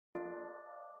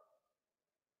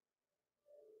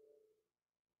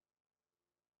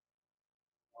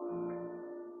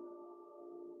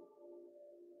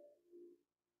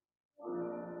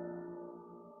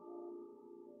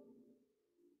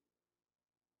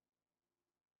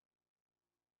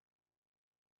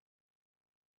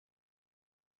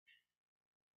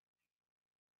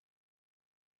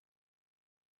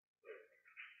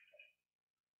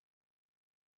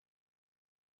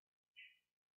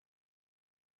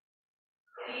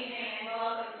evening and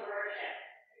welcome to worship.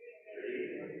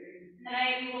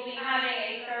 Tonight we will be having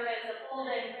a service of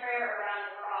holding prayer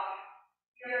around the cross.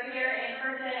 If you're here in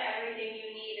person, everything you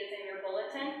need is in your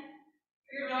bulletin. If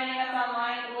you're joining us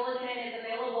online, the bulletin is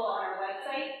available on our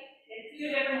website. It's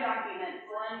two different documents,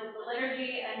 one with the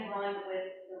liturgy and one with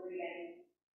the reading.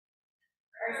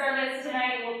 Our service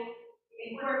tonight will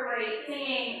incorporate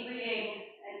singing, reading,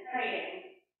 and praying.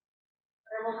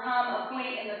 There will come a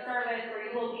point in the service where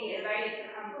you will be invited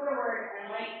to come forward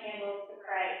and light candles to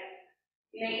pray.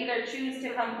 You may either choose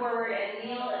to come forward and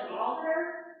kneel at the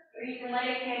altar, or you can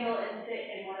light a candle and sit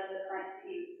in one of the front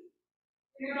pews.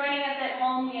 If you're joining us at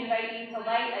home, we invite you to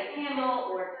light a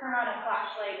candle or turn on a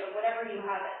flashlight or whatever you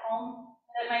have at home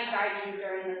that might guide you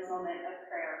during this moment of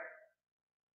prayer.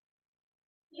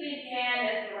 Please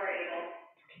stand as you are able.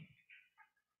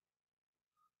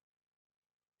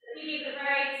 The peace of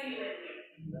Christ be with you.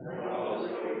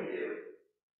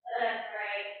 Let us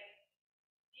pray.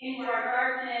 Into our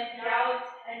darkness, doubt,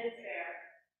 and despair.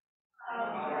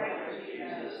 Come, Christ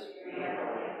Jesus,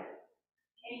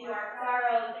 into our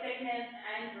sorrow, sickness,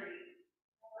 and grief.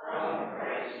 Come,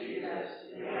 Christ Jesus,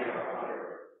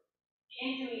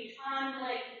 into each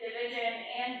conflict, division,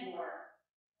 and war.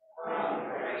 Come,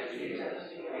 Christ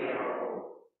Jesus,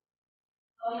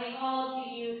 when we call to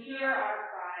you, hear our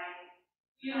cry.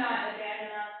 Do not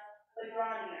abandon us, but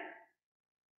draw near.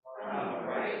 Come,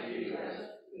 Christ Jesus,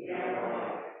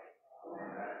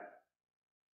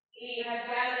 we have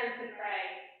gathered to pray.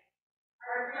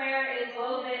 Our prayer is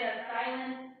woven of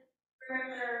silence,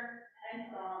 scripture, and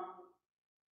song.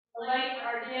 The lights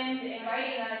are dimmed,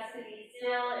 inviting us to be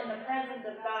still in the presence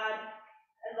of God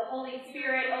as the Holy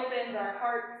Spirit opens our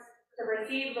hearts to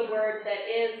receive the word that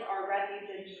is our refuge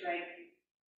and strength.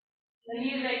 The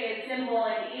music is simple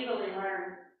and easily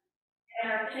learned. In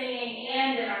our singing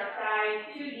and in our sighs,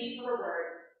 too deep for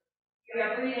words, we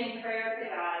are breathing prayer to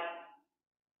God.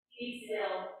 Be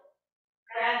still.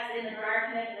 Rest in the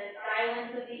darkness and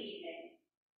silence of the evening.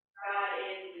 God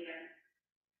is near.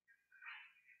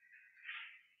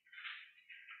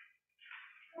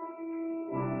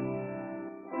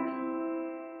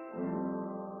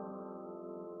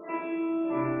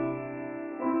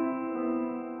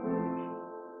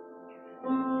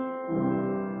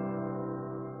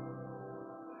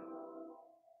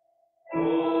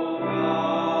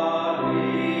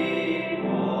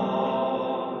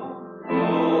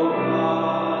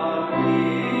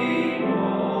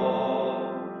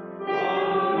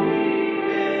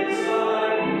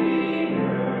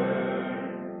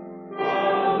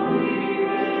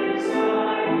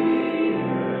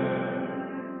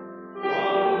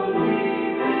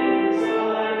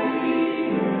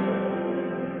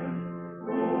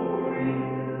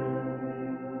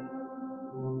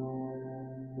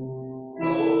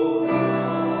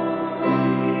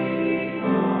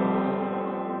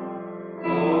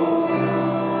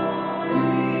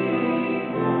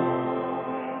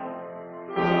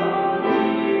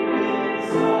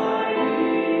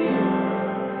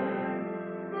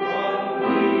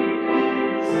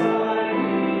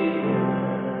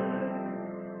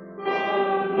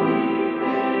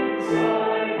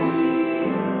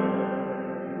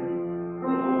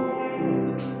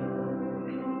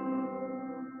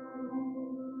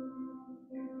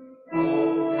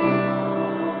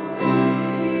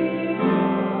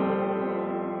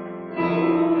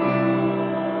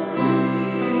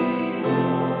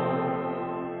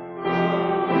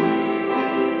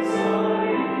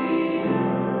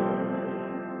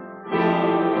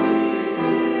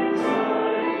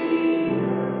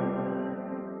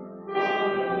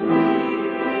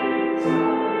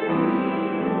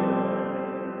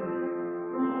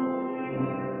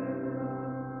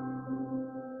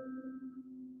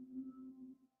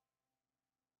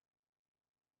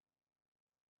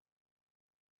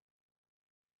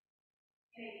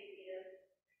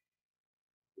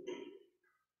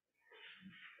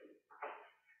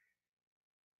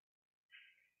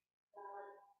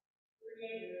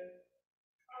 Creator,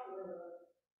 Comforter,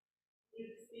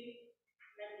 you speak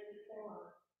and you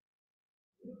form.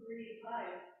 You breathe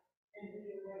life and we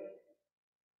awake.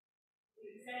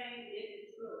 You say it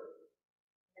is good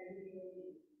and we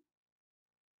believe.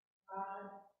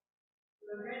 God,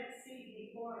 the Red Sea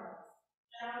before us,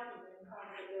 shouting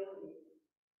impossibilities.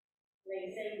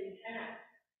 They say we can't,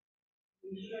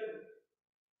 we shouldn't,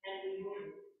 and we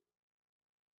wouldn't.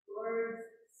 Words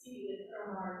seeded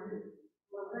from our youth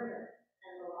will limit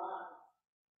and the lies.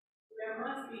 There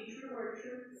must be truer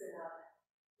truths in us.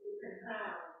 We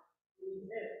confound,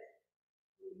 resist,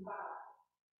 we fight.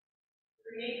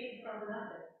 Created from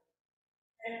nothing,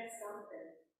 sent something,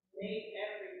 made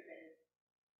everything.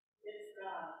 It's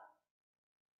God.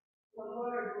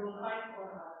 fight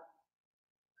for us.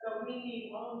 So we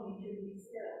need only to be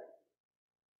still.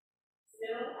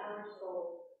 Still our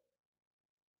soul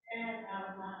and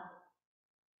our mouth.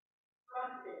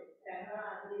 Trusting that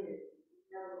God is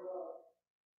our Lord.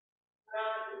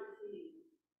 God who sees.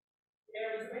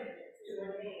 There is witness to a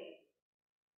name.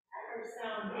 At her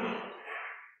sound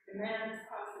demands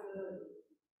possibility.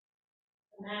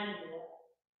 Emmanuel,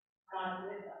 God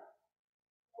with us,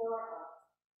 for us,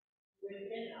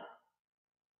 within us,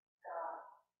 God.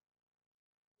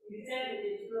 You said it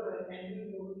is good and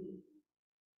we believe.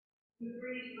 You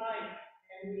breathe life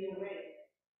and we awake.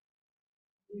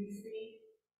 You speak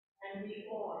and we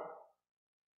form.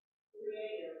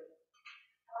 Creator,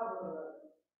 coverer,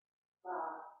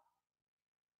 God.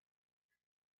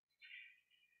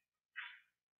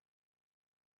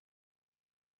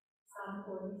 Psalm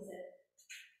 46.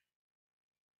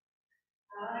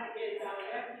 God is our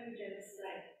refuge and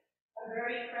strength, a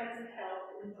very present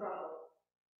help in trouble.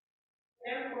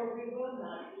 Therefore we will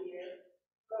not fear,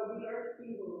 though the earth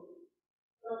be moved,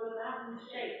 though the mountains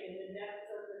shake in the depths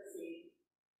of the sea,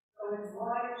 though its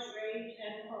waters rage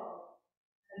and foam,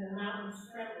 and the mountains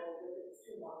tremble with its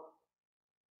tumult.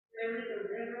 There is a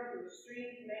river whose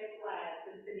streams make glad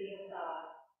the city of God,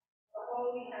 the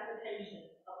holy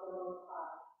habitation of the Most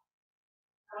High.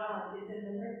 God is in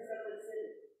the midst of the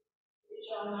city. It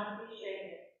shall not be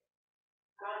shaken.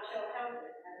 God shall help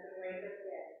it at the break of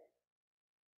day.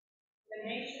 The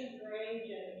nations rage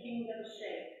and the kingdoms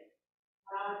shake.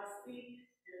 God speaks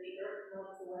and the earth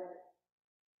melts away.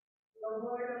 The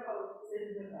Lord of hosts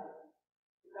is with us.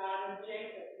 The God of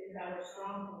Jacob is our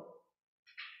stronghold.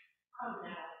 Come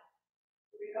now,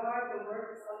 regard the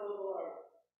works of the Lord.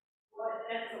 What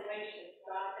desolation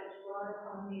God has brought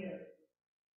upon the earth.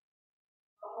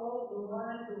 Behold, the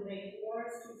one who makes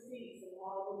wars to cease in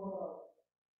all the world,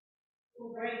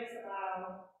 who breaks the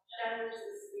bow, shatters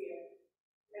the spear,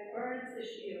 and burns the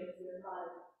shields with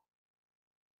fire.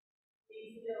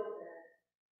 Be still then,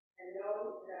 and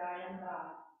know that I am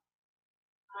God.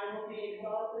 I will be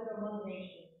exalted among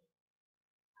nations.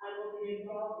 I will be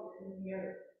exalted in the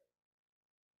earth.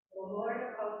 The Lord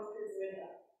of hosts is with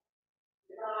us.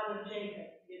 The God of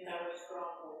Jacob is our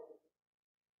stronghold.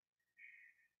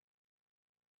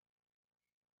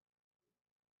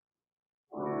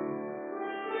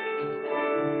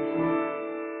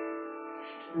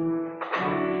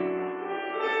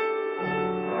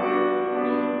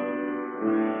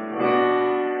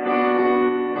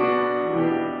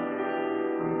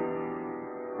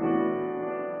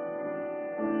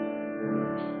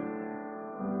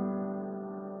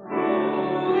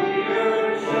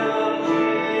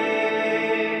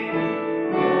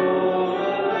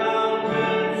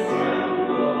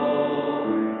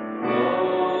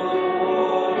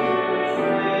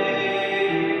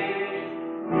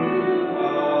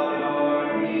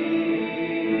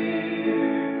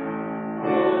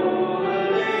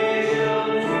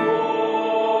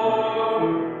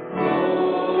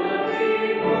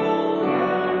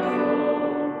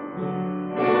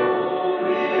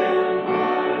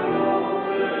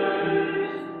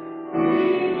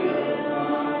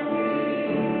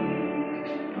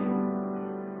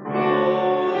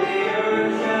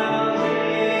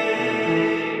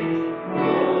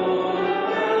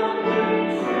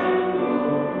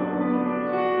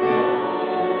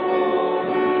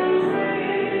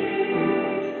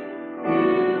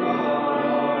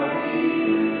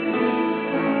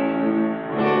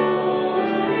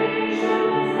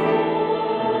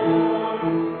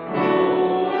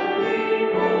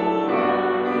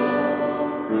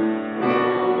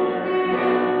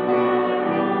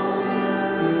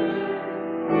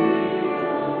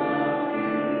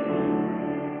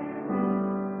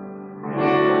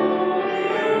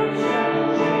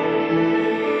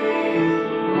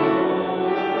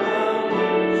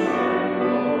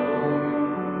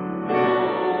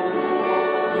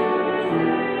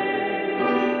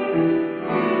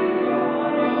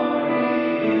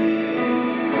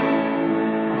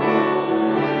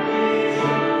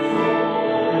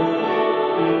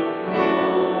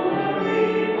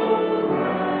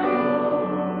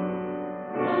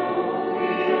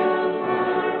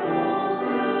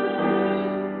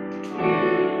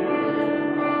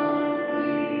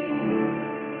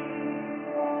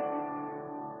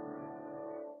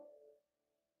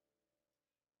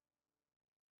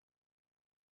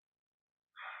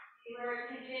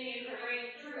 Lord, continue to ring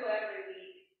true every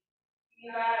week. You,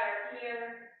 God, are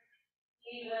here.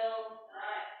 He will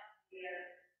not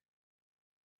fear.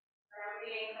 Our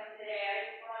reading from today, I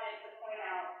just wanted to point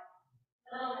out a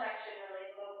little section really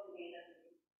spoke to me this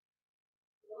week.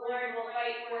 The Lord will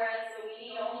fight for us, so we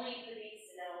need only to be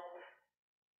still.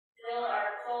 Still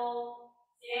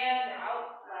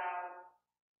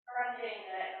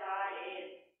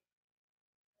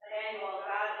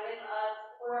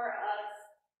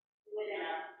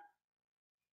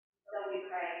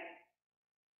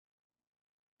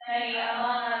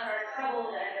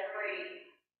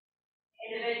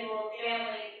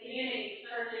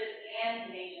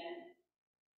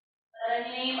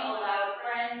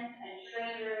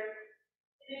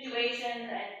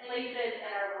situations and places in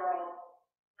our world,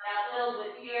 now filled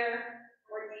with fear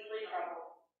or deeply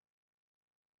troubled.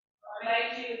 I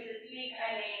invite you to speak a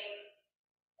name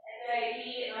and say,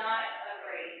 "Be not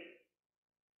afraid."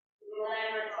 We will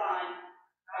then respond,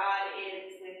 "God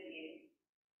is with you."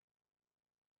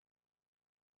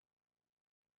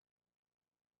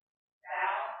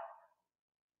 Thou,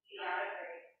 be not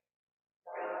afraid.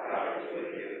 God is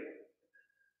with you.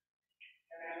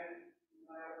 And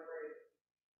not afraid.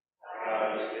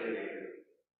 God is with you.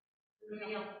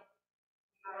 Kneel.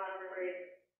 Not afraid.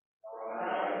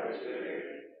 God is with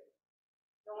you.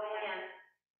 Joanne.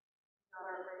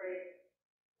 Not afraid.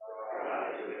 God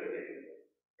is with you.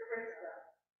 Teresa.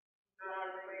 Not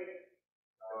afraid.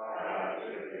 God is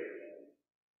with you.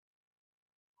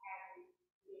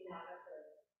 Be not afraid.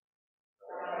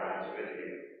 God is with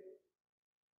you.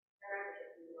 Eric,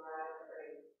 be not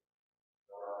afraid.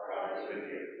 God is with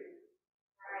you.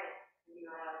 Frank, be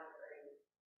not afraid.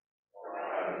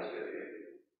 God is with you.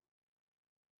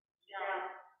 Jeff,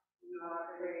 be not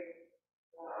afraid.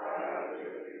 God is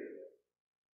with you.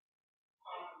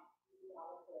 Tom, be not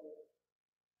afraid.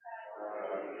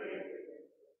 God is with you.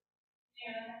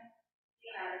 June, be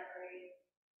not afraid.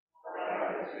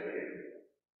 God is with you.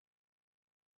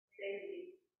 Stacy,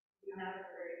 be not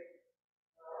afraid.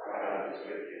 God is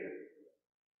with you.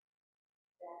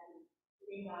 Jackie,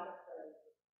 be not afraid.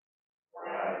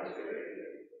 God is with you.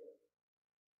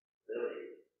 Lily,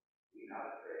 be not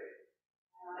afraid.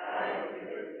 God is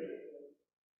with you.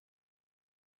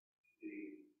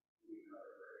 Steve, be not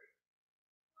afraid.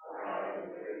 God is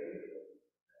with you.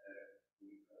 Be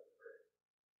not afraid.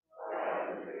 God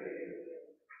is with you.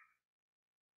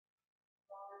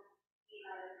 Be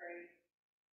not afraid.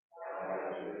 God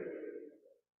is with you.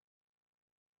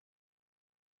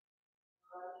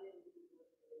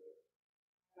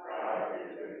 God is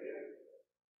with you.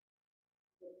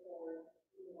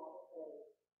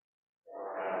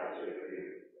 God is with you.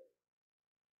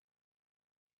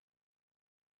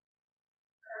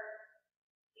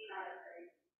 Be not afraid.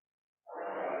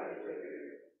 God is with you.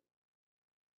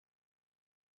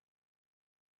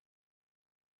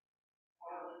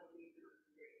 God is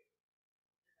with you.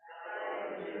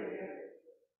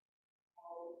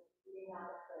 Be not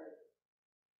afraid.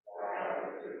 God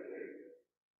is with you.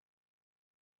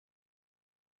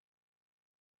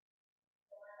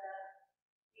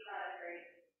 Be not afraid.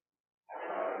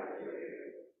 God is with you.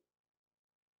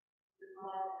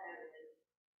 Small family,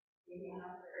 be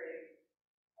not afraid.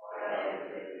 God is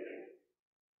with you.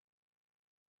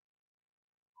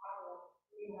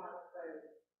 Be not afraid.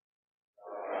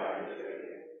 God is with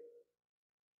you.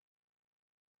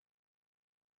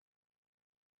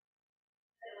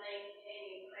 Sibling in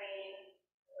Ukraine,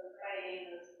 those fighting,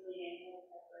 those bleeding, those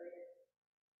separated.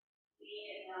 Be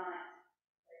not.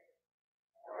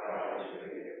 God is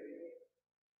with you.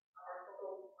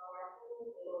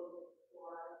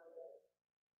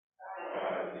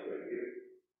 God is with you.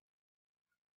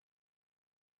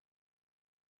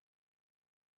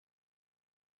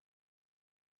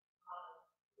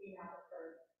 Be not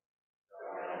afraid.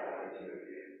 God is with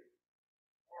you.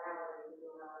 Valerie, be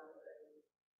not afraid.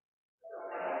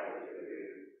 God is with you.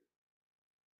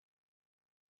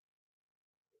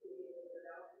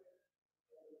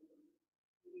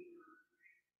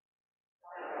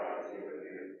 God is with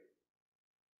you.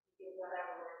 Do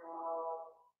whatever involved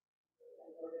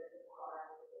and go to the heart.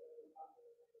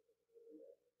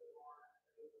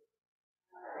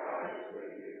 God is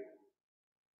with you.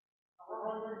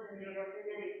 Oakland, New York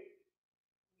City,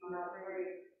 be not afraid.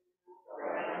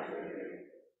 God is with you.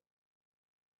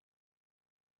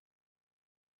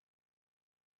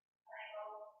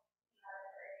 Michael, be not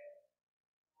afraid.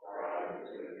 God is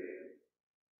with you.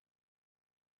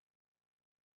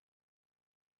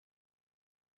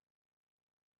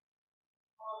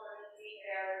 All those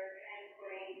seafarers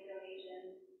transporting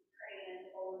donations, Ukraine and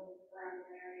Poland,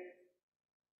 surrounding areas.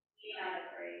 Be not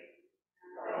afraid.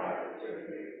 God is with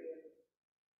you.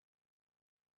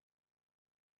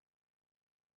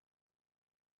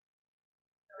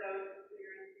 Those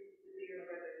experiencing severe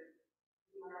weather,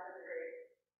 be not afraid.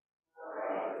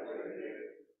 God is with you.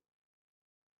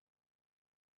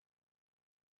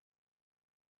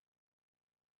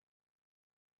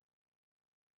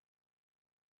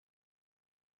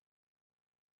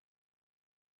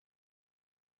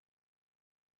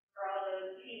 For all those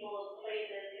people,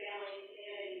 places, families,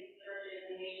 communities, churches,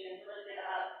 and nations lifted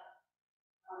up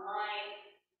online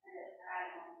and at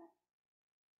home.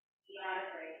 Be not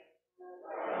afraid.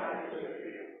 God is with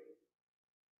you.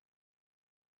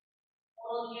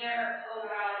 Hold near, O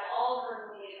God, all for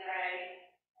whom we pray,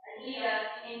 and lead us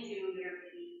into your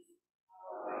peace.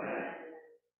 Amen.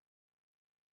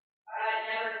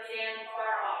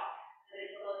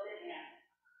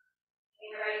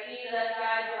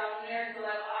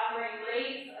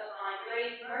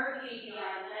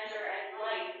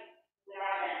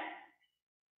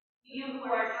 You who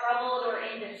are troubled or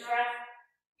in distress,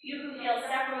 you who feel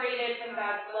separated from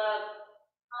God's love,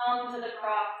 come to the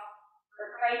cross,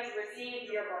 for Christ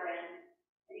receives your burden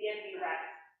and gives you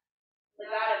rest. The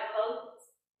God of hosts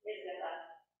is with us.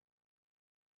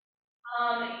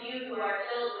 You who are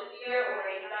filled with fear or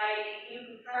anxiety, you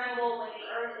who tremble when the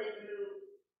earth is moved,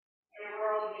 and your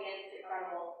world begins to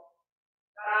crumble.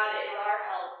 God is our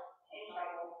help in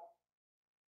trouble.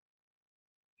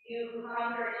 You who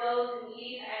comfort those who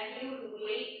weep, and you who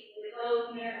wait with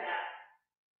those near death,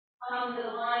 come to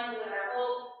the one who is our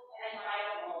hope and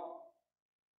final home.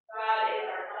 God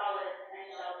is our solace and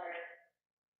shelter.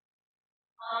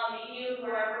 You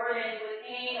who are burdened with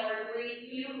pain or grief,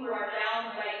 you who are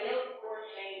bound by guilt or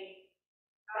shame,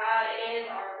 God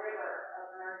is our river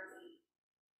of mercy.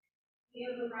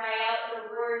 You who cry out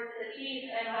for wars to cease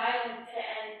and violence to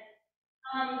end,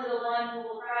 come to the one who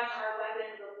will crush our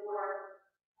weapons of war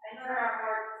and turn our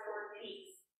hearts toward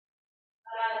peace.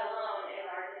 God alone is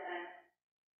our defense.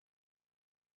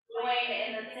 Join in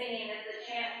the singing as the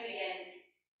chant begins.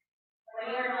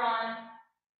 When you're gone,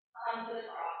 come to the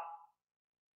cross.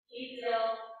 Be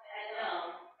still and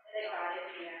know that God is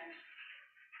near.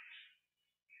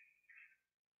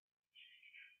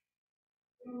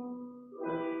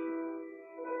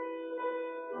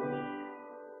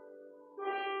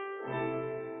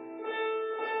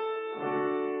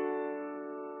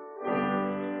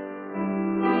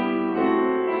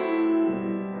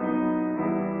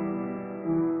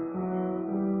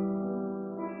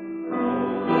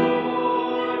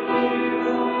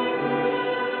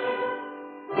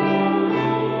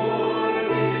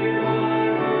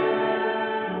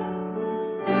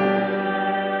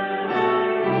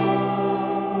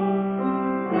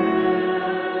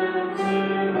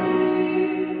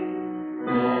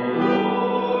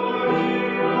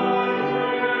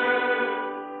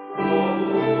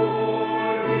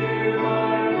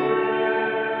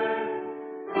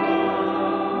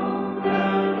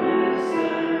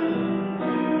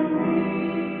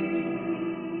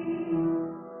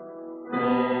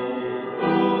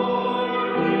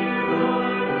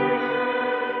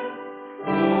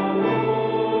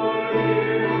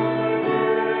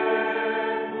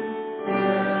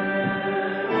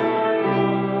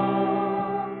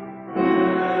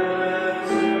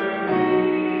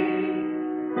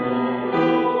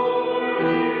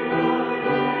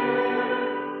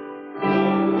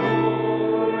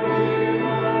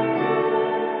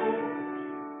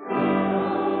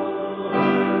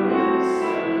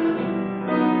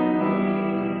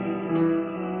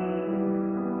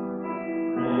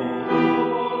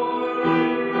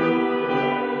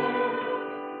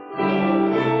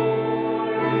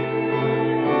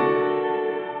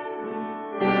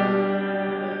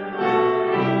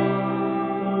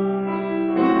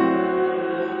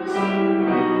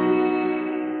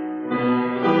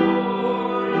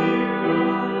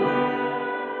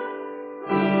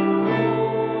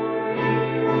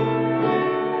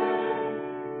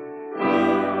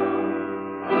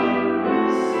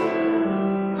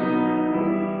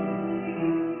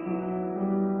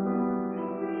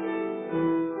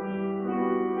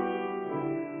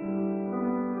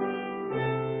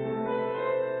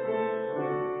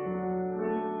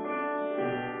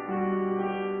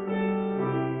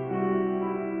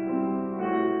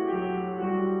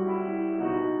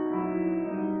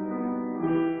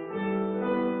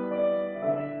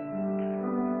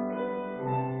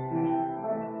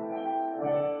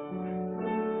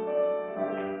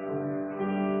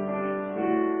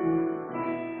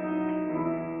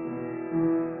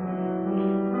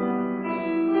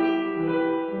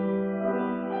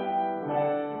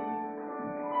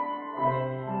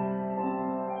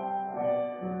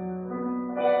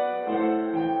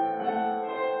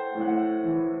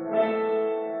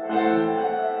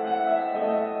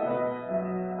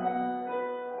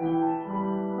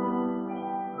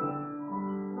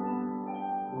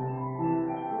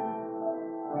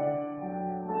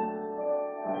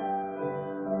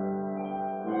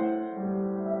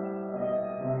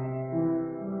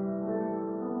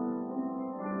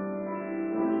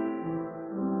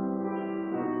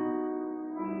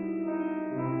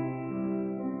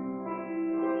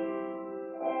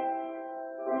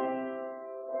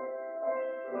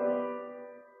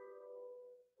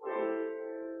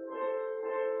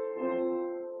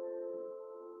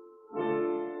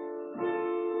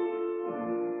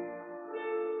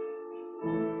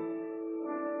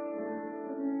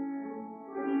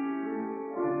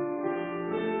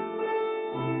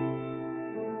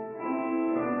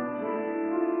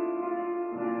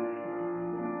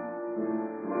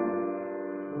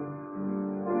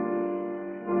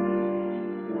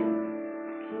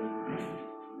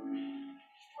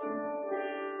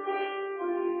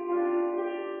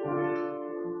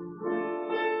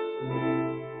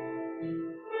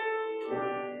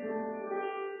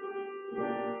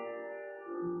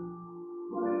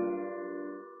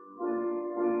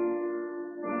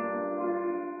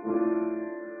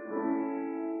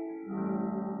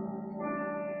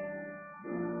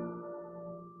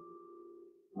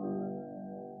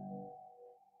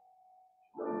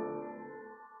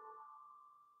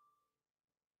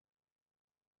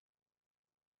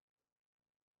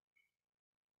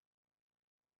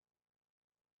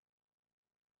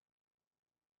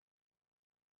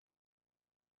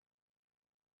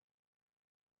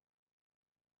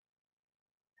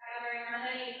 gathering our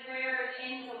many prayers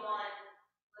into one,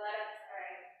 let us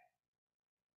pray.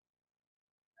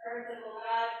 Merciful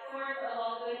God, source of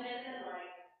all goodness and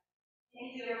light,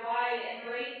 into your wide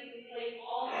embrace we place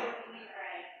all who we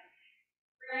pray.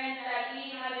 Grant that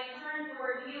we, having turned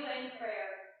toward you in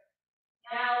prayer,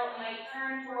 now might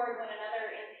turn toward one another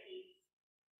in peace,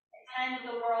 and tend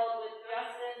the world with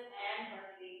justice and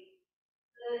mercy.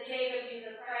 For the sake of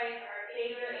Jesus Christ, our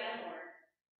Savior and Lord.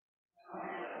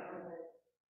 Amen.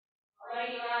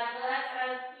 Almighty God, bless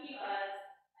us, keep us,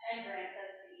 and grant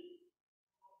us peace.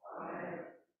 Amen.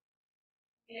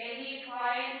 May we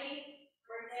quietly